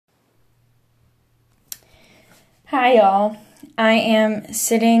Hi, y'all. I am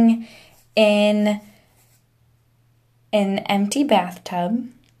sitting in an empty bathtub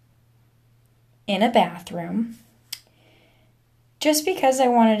in a bathroom just because I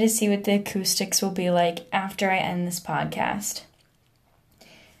wanted to see what the acoustics will be like after I end this podcast.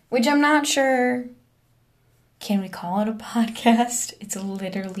 Which I'm not sure. Can we call it a podcast? It's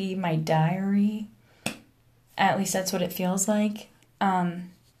literally my diary. At least that's what it feels like.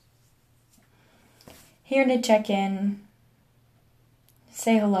 Here to check in,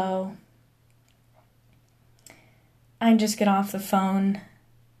 say hello. I just get off the phone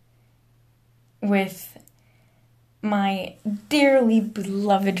with my dearly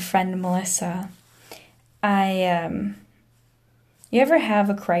beloved friend Melissa. You ever have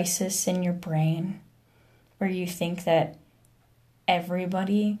a crisis in your brain where you think that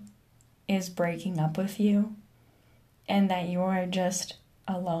everybody is breaking up with you and that you're just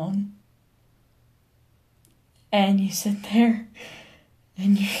alone? And you sit there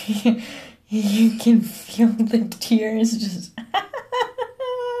and you can feel the tears just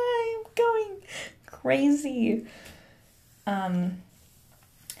I'm going crazy. I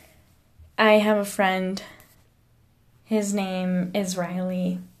have a friend. His name is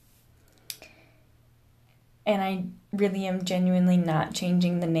Riley. And I really am genuinely not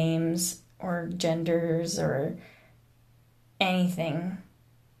changing the names or genders or anything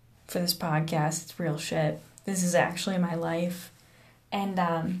for this podcast. It's real shit. This is actually my life.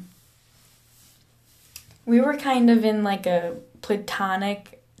 And we were kind of in like a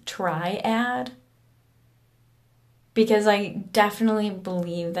platonic triad. Because I definitely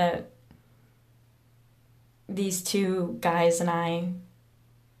believe that these two guys and I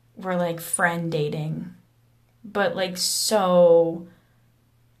were like friend dating. But like so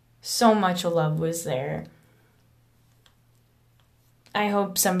much love was there. I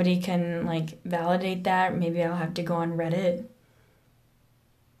hope somebody can like validate that. Maybe I'll have to go on Reddit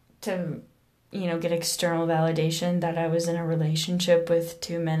to, get external validation that I was in a relationship with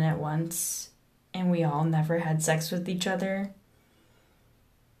two men at once and we all never had sex with each other.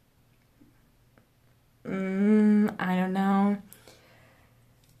 I don't know.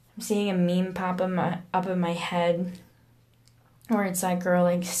 I'm seeing a meme pop up in my head where it's that girl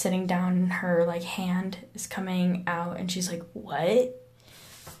like sitting down and her like hand is coming out and she's like, what?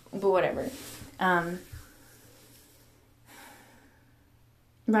 But whatever.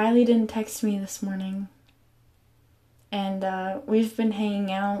 Riley didn't text me this morning. And we've been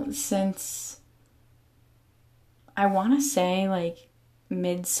hanging out since, I want to say, like,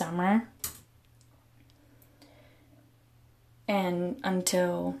 midsummer. And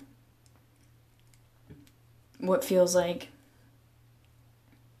until what feels like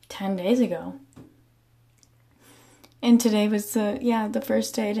 10 days ago. And today was the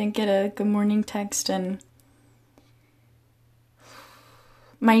first day I didn't get a good morning text, and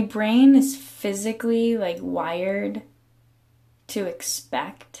my brain is physically like wired to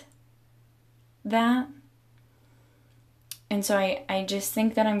expect that. And so I just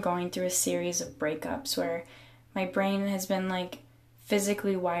think that I'm going through a series of breakups where my brain has been like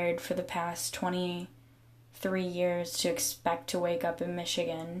physically wired for the past 23 years to expect to wake up in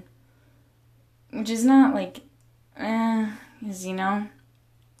Michigan, which is not like it's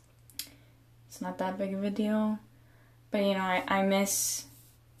not that big of a deal. But, I miss,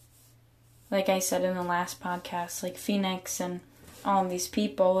 like I said in the last podcast, like Phoenix and all these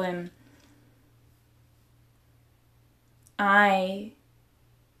people, and I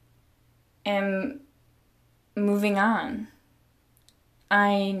am moving on.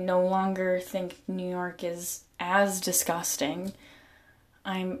 I no longer think New York is as disgusting.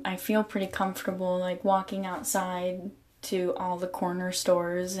 I feel pretty comfortable like walking outside to all the corner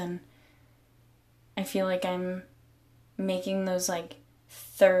stores, and I feel like I'm making those like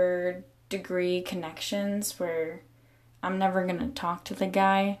third degree connections where I'm never gonna talk to the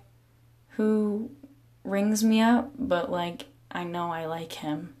guy who rings me up, but like I know I like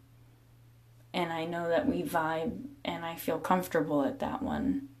him and I know that we vibe and I feel comfortable at that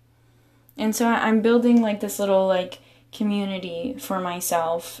one. And so I'm building like this little like community for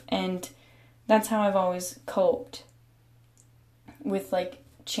myself, and that's how I've always coped with like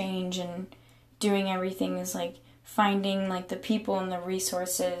change and doing everything, is like finding like the people and the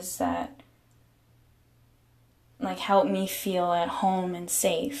resources that like help me feel at home and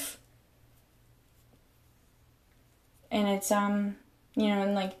safe. And it's and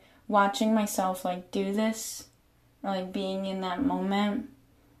like watching myself like do this, or like being in that moment,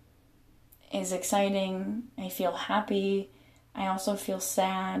 is exciting. I feel happy. I also feel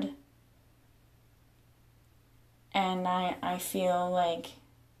sad. And I feel like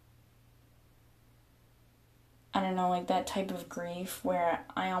I don't know, like that type of grief where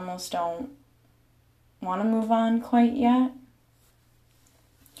I almost don't want to move on quite yet.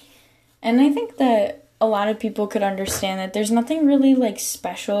 And I think that a lot of people could understand that there's nothing really like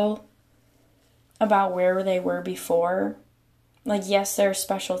special about where they were before. Like, yes, there are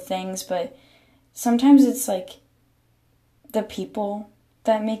special things, but sometimes it's like the people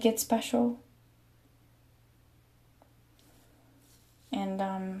that make it special. And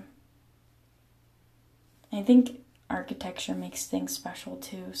I think architecture makes things special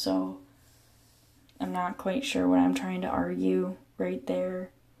too, so I'm not quite sure what I'm trying to argue right there.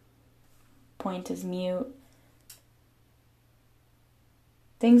 Point is mute.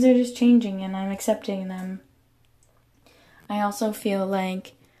 Things are just changing and I'm accepting them. I also feel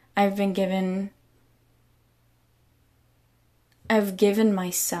like I've given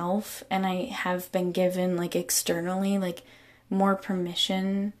myself, and I have been given like externally like more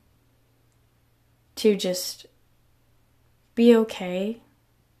permission to just be okay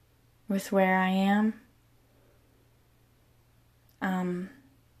with where I am.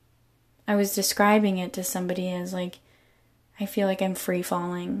 I was describing it to somebody as like, I feel like I'm free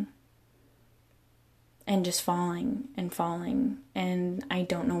falling and just falling and falling, and I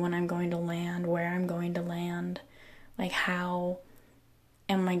don't know when I'm going to land, where I'm going to land, like how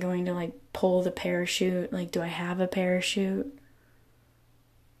am I going to like pull the parachute, like do I have a parachute?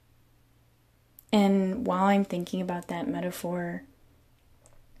 And while I'm thinking about that metaphor,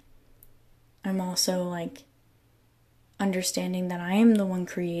 I'm also like understanding that I am the one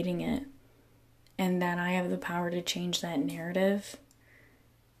creating it and that I have the power to change that narrative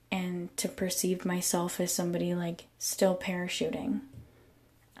and to perceive myself as somebody like still parachuting.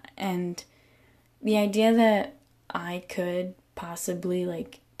 And the idea that I could possibly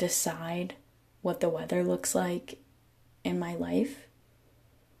like decide what the weather looks like in my life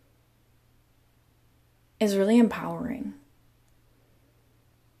is really empowering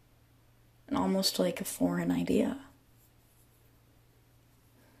and almost like a foreign idea.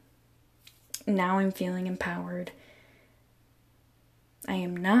 Now I'm feeling empowered. I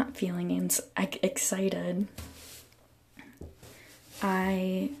am not feeling excited.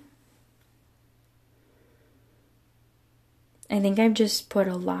 I think I've just put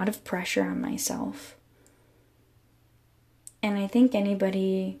a lot of pressure on myself. And I think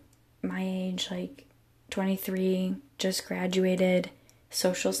anybody my age, like 23, just graduated,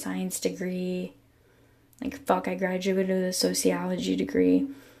 social science degree. Like, fuck, I graduated with a sociology degree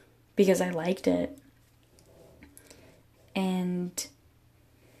because I liked it. And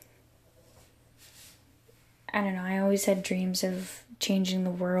I don't know, I always had dreams of changing the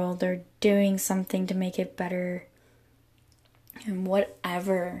world or doing something to make it better. And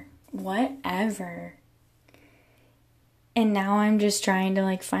whatever. And now I'm just trying to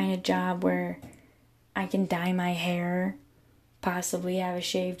like find a job where I can dye my hair, possibly have a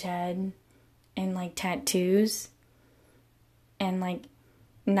shaved head, and like tattoos, and like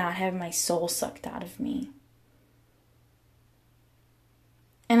not have my soul sucked out of me.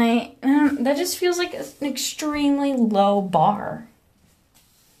 And that just feels like an extremely low bar.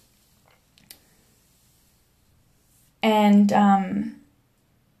 And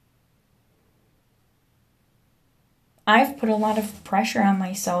I've put a lot of pressure on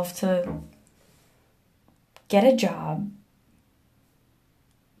myself to get a job,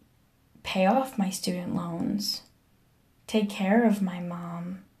 pay off my student loans, take care of my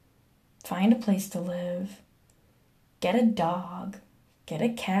mom, find a place to live, get a dog, get a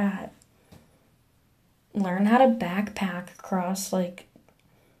cat, learn how to backpack across like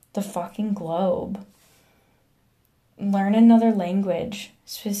the fucking globe, learn another language,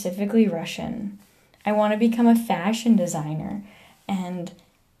 specifically Russian. I want to become a fashion designer, and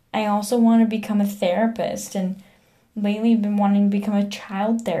I also want to become a therapist, and lately I've been wanting to become a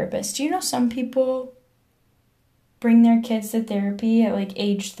child therapist. Do you know some people bring their kids to therapy at like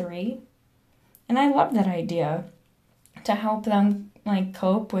age 3? And I love that idea, to help them like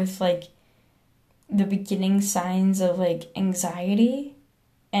cope with like the beginning signs of like anxiety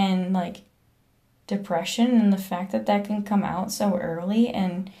and like depression, and the fact that that can come out so early,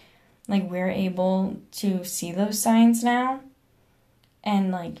 and like we're able to see those signs now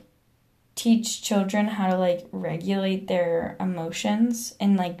and like teach children how to like regulate their emotions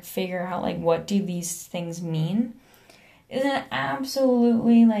and like figure out like what do these things mean is an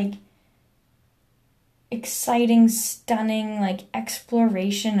absolutely like exciting, stunning like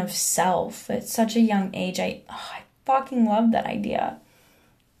exploration of self at such a young age. I fucking love that idea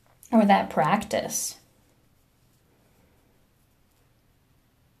or that practice.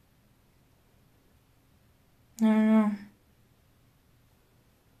 I don't know.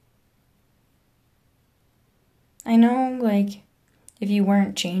 I know, like, if you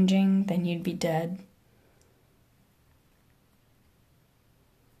weren't changing, then you'd be dead.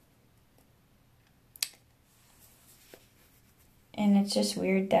 And it's just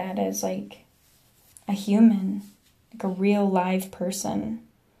weird that as, like, a human, like a real live person,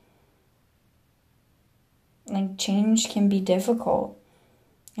 like, change can be difficult.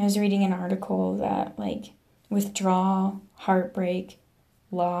 I was reading an article that, like, withdrawal, heartbreak,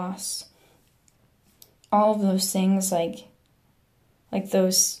 loss, all of those things, like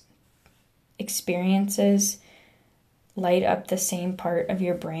those experiences light up the same part of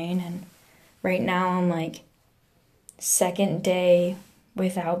your brain. And right now I'm, like, second day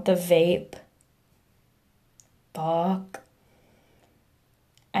without the vape. Fuck.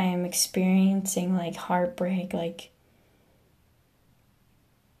 I am experiencing, like, heartbreak, like,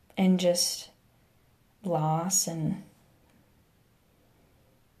 and just loss and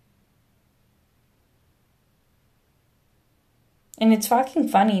it's fucking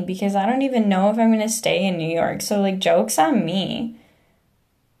funny because I don't even know if I'm gonna stay in New York, so, like, joke's on me.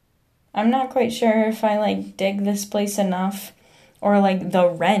 I'm not quite sure if I, like, dig this place enough, or, like, the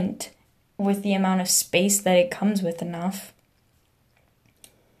rent with the amount of space that it comes with enough.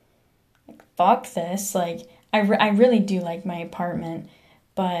 Like, fuck this. Like, I really do like my apartment,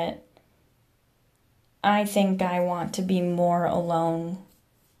 but I think I want to be more alone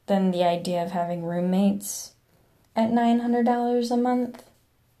than the idea of having roommates at $900 a month.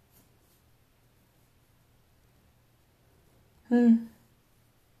 I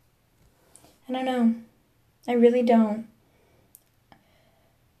don't know. I really don't.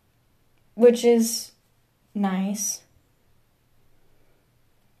 Which is nice.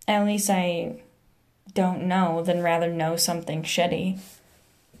 At least I don't know than rather know something shitty.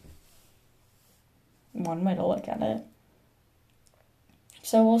 One way to look at it.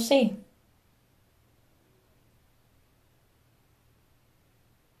 So we'll see.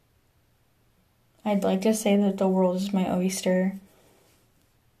 I'd like to say that the world is my oyster,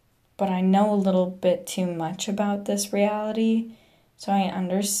 but I know a little bit too much about this reality, so I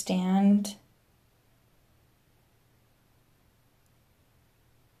understand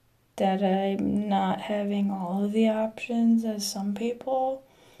that I'm not having all of the options as some people.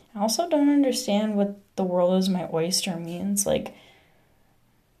 I also don't understand what the world is my oyster means. Like,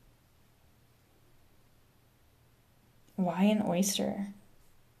 why an oyster?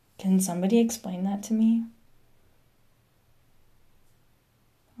 Can somebody explain that to me?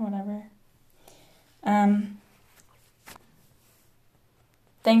 Whatever.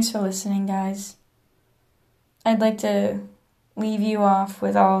 Thanks for listening, guys. I'd like to leave you off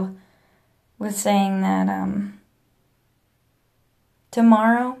with saying that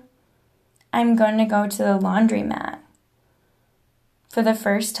tomorrow I'm going to go to the laundromat for the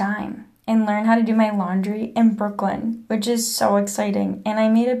first time and learn how to do my laundry in Brooklyn, which is so exciting. And I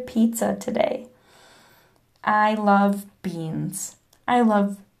made a pizza today. I love beans. I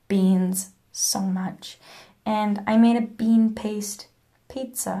love beans so much. And I made a bean paste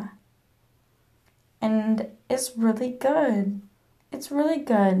pizza. And it's really good. It's really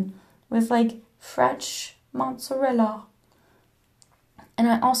good with, like, fresh mozzarella. And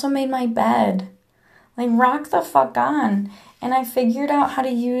I also made my bed. Like, rock the fuck on. And I figured out how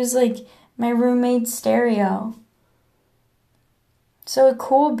to use, like, my roommate's stereo. So,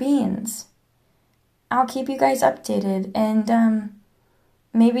 cool beans. I'll keep you guys updated. And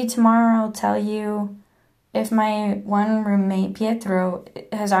maybe tomorrow I'll tell you if my one roommate, Pietro,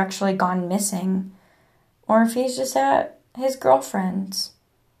 has actually gone missing. Or if he's just at his girlfriend's.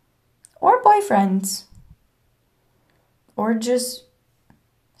 Or boyfriend's. Or just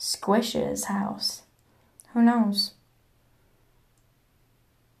Squish's house. Who knows?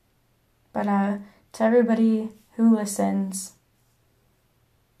 But to everybody who listens,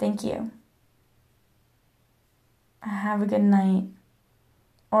 thank you. Have a good night.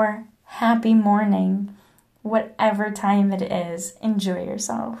 Or happy morning. Whatever time it is. Enjoy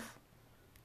yourself.